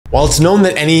While it's known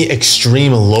that any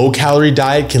extreme low-calorie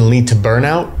diet can lead to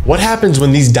burnout, what happens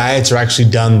when these diets are actually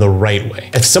done the right way?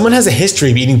 If someone has a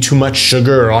history of eating too much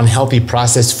sugar or unhealthy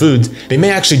processed foods, they may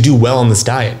actually do well on this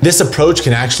diet. This approach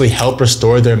can actually help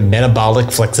restore their metabolic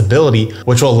flexibility,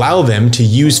 which will allow them to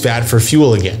use fat for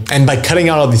fuel again. And by cutting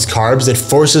out all these carbs, it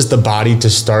forces the body to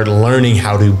start learning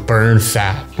how to burn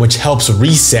fat, which helps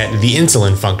reset the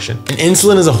insulin function. And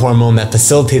insulin is a hormone that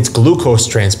facilitates glucose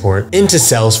transport into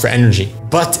cells for energy,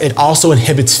 but it also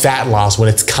inhibits fat loss when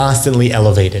it's constantly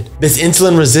elevated. This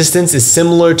insulin resistance is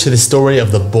similar to the story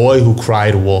of the boy who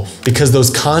cried wolf, because those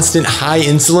constant high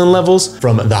insulin levels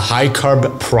from the high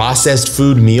carb processed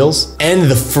food meals and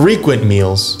the frequent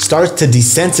meals starts to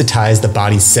desensitize the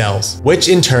body's cells, which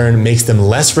in turn makes them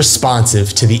less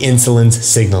responsive to the insulin's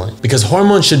signaling, because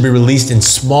hormones should be released in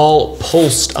small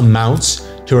pulsed amounts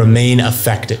to remain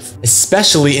effective,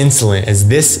 especially insulin, as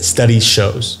this study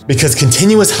shows, because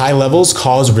continuous high levels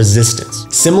cause resistance,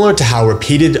 similar to how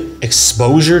repeated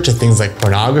exposure to things like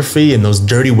pornography and those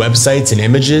dirty websites and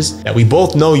images that we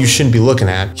both know you shouldn't be looking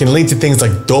at can lead to things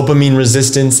like dopamine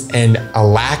resistance and a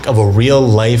lack of a real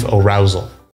life arousal.